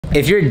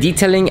If you're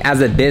detailing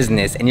as a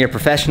business and you're a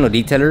professional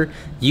detailer,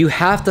 you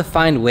have to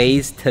find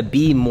ways to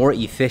be more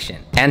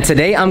efficient. And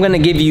today I'm gonna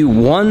give you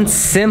one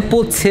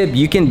simple tip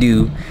you can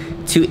do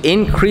to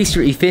increase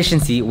your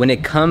efficiency when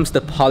it comes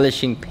to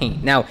polishing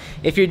paint. Now,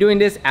 if you're doing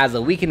this as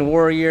a weekend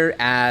warrior,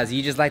 as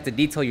you just like to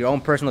detail your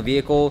own personal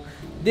vehicle,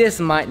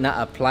 this might not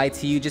apply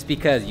to you just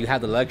because you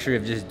have the luxury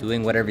of just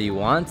doing whatever you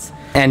want.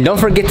 And don't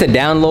forget to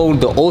download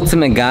the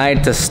ultimate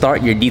guide to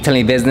start your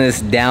detailing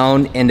business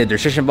down in the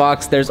description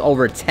box. There's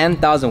over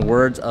 10,000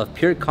 words of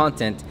pure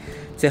content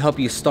to help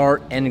you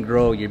start and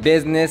grow your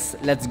business.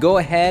 Let's go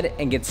ahead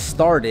and get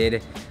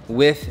started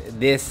with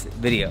this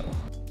video.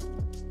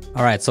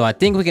 All right, so I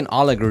think we can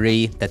all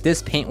agree that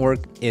this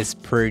paintwork is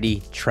pretty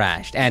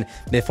trashed. And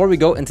before we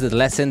go into the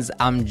lessons,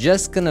 I'm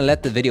just gonna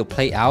let the video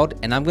play out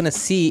and I'm gonna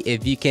see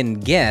if you can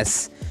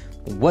guess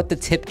what the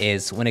tip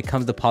is when it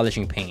comes to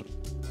polishing paint.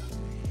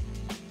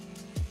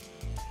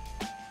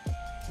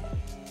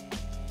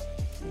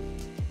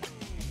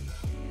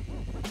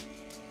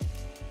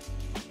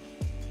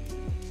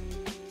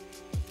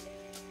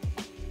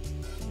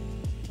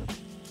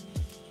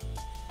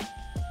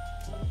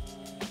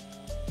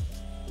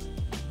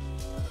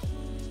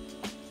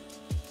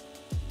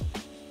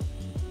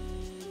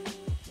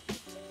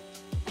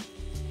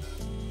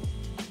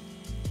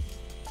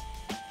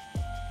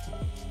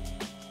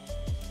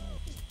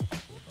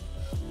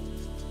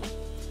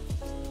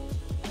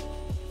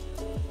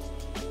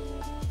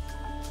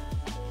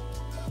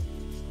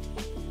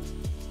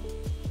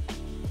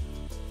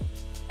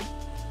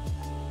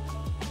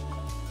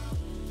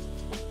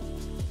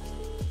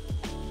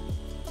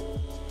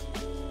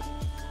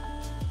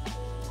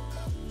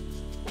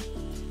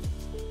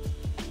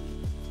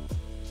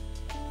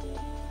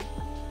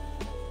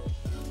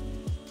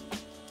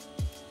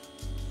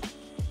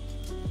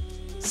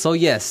 So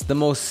yes, the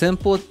most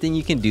simple thing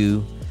you can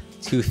do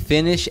to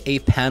finish a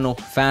panel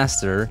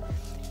faster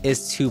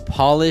is to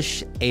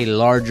polish a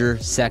larger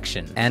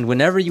section. And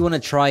whenever you want to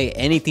try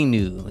anything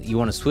new, you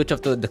want to switch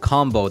up the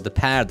combo, the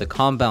pad, the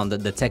compound,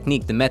 the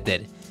technique, the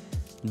method,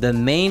 the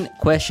main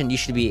question you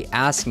should be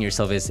asking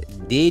yourself is,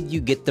 did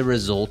you get the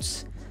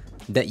results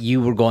that you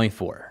were going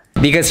for?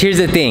 Because here's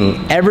the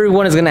thing,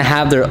 everyone is gonna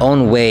have their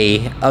own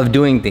way of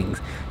doing things.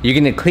 You're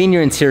gonna clean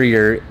your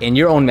interior in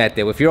your own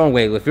method, with your own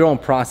way, with your own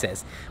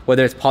process.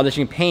 Whether it's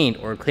polishing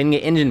paint or cleaning an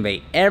engine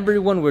bay,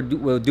 everyone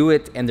will do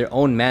it in their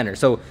own manner.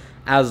 So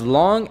as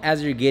long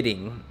as you're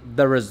getting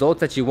the results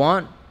that you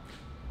want,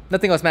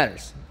 nothing else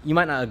matters. You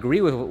might not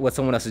agree with what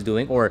someone else is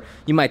doing, or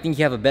you might think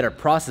you have a better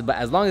process, but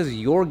as long as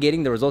you're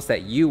getting the results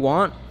that you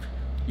want,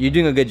 you're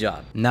doing a good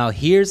job. Now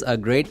here's a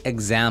great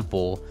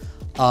example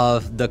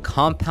of the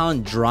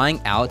compound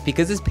drying out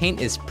because this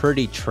paint is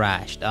pretty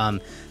trashed.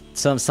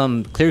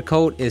 Some clear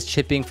coat is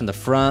chipping from the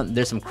front.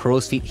 There's some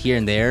crow's feet here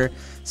and there.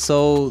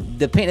 So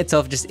the paint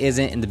itself just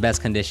isn't in the best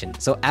condition.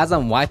 So as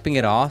I'm wiping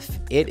it off,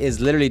 it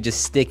is literally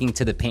just sticking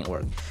to the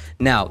paintwork.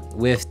 Now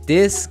with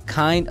this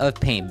kind of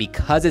paint,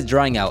 because it's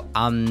drying out,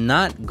 I'm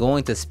not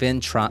going to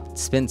spend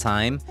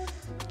time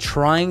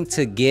trying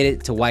to get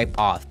it to wipe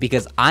off,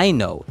 because I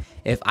know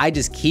if I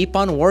just keep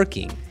on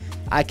working,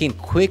 I can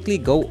quickly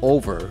go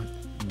over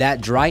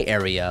that dry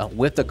area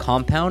with the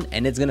compound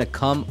and it's gonna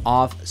come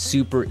off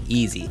super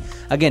easy.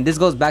 Again, this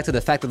goes back to the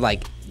fact that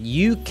like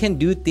you can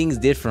do things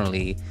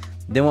differently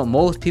than what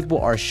most people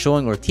are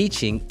showing or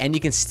teaching, and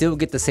you can still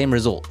get the same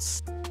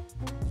results.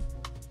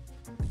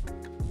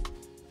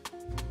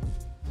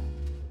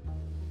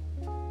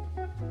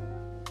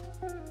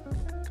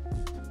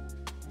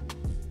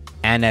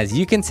 And as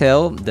you can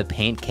tell, the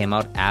paint came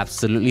out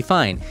absolutely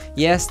fine.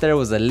 Yes, there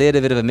was a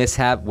little bit of a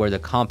mishap where the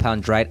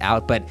compound dried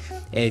out, but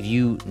if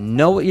you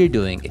know what you're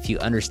doing, if you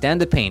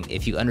understand the paint,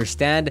 if you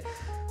understand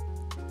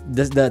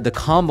the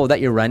combo that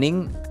you're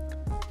running,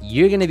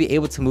 you're gonna be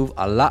able to move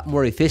a lot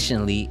more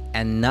efficiently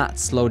and not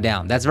slow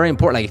down. That's very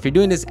important. Like if you're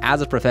doing this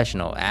as a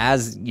professional,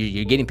 as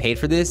you're getting paid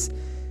for this,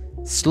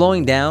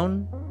 slowing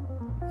down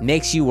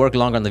makes you work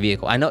longer on the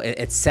vehicle. I know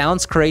it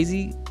sounds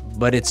crazy,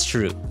 but it's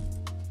true.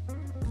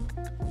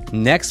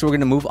 Next, we're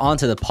gonna move on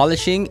to the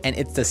polishing, and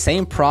it's the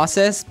same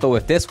process, but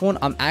with this one,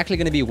 I'm actually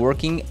gonna be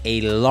working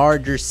a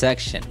larger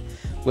section.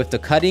 With the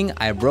cutting,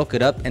 I broke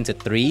it up into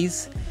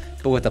 3s,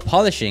 but with the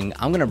polishing,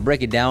 I'm gonna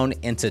break it down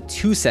into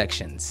 2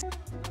 sections.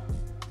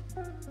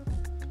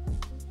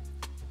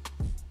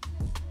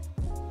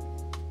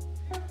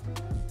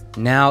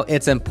 Now,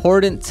 it's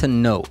important to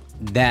note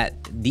that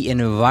the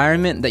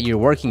environment that you're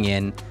working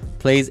in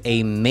plays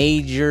a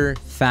major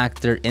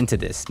factor into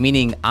this,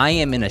 meaning I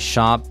am in a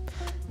shop.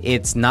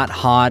 It's not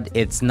hot,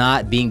 it's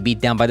not being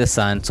beat down by the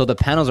sun, so the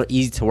panels are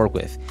easy to work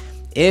with.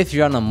 If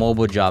you're on a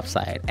mobile job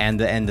site and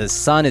the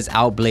sun is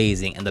out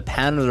blazing and the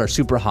panels are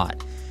super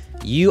hot,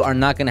 you are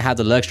not gonna have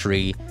the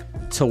luxury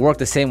to work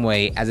the same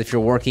way as if you're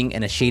working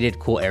in a shaded,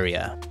 cool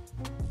area.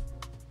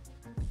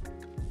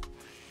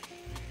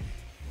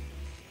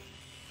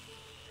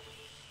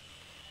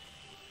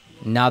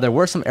 Now, there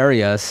were some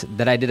areas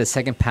that I did a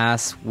second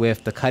pass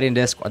with the cutting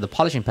disc or the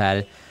polishing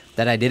pad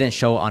that I didn't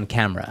show on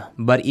camera.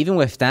 But even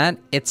with that,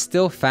 it's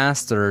still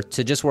faster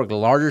to just work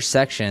larger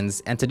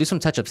sections and to do some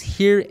touch-ups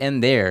here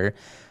and there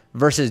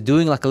versus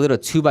doing like a little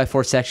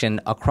 2x4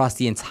 section across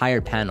the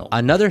entire panel.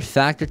 Another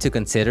factor to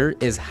consider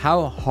is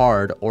how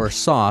hard or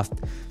soft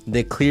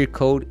the clear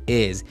coat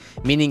is,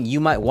 meaning you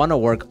might want to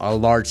work a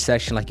large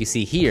section like you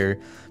see here,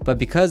 but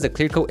because the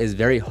clear coat is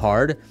very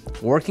hard,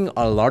 working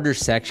a larger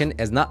section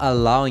is not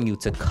allowing you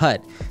to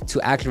cut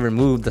to actually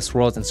remove the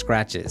swirls and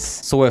scratches.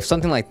 So with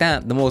something like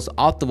that, the most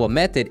optimal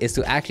method is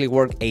to actually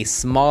work a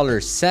smaller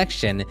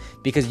section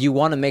because you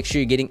want to make sure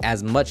you're getting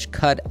as much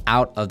cut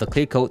out of the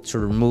clear coat to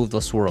remove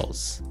the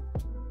swirls.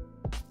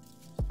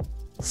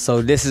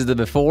 So this is the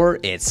before.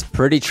 It's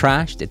pretty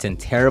trashed, it's in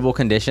terrible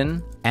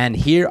condition. And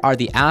here are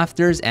the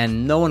afters,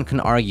 and no one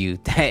can argue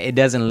that it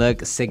doesn't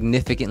look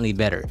significantly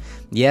better.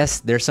 Yes,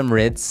 there's some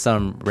rids,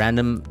 some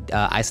random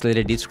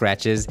isolated deep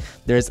scratches.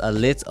 There's a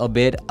little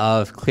bit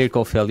of clear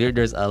coat failure.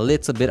 There's a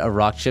little bit of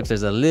rock chips.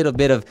 There's a little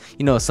bit of,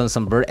 you know,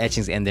 some bird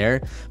etchings in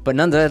there. But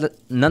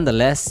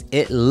nonetheless,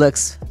 it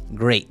looks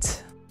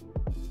great.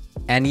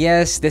 And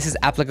yes, this is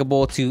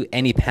applicable to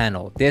any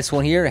panel. This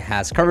one here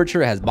has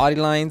curvature, it has body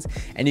lines,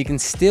 and you can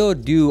still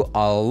do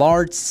a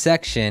large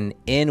section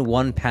in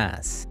one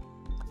pass.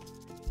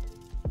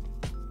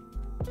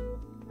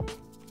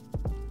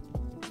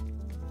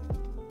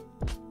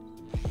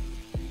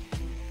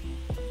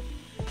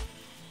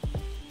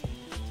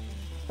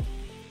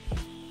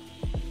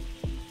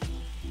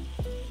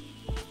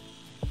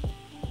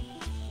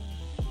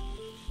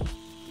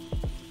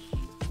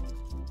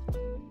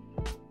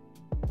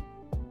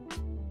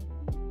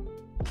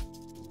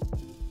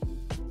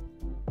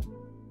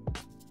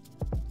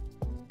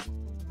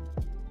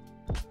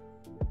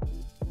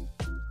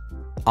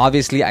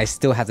 Obviously, I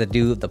still have to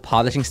do the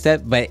polishing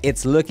step, but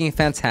it's looking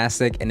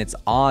fantastic and it's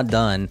all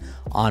done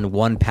on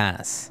one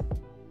pass.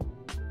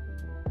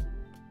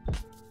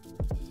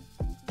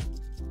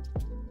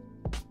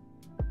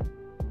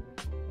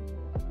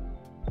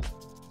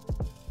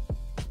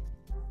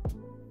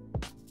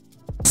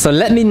 So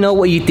let me know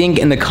what you think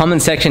in the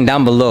comment section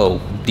down below.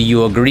 Do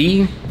you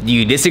agree? Do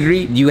you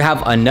disagree? Do you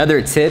have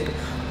another tip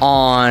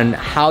on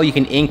how you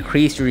can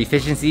increase your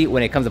efficiency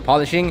when it comes to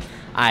polishing?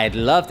 I'd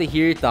love to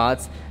hear your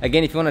thoughts.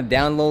 Again, if you want to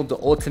download the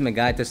ultimate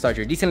guide to start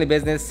your detailing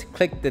business,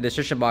 click the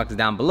description box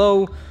down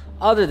below.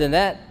 Other than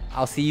that,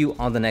 I'll see you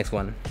on the next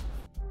one.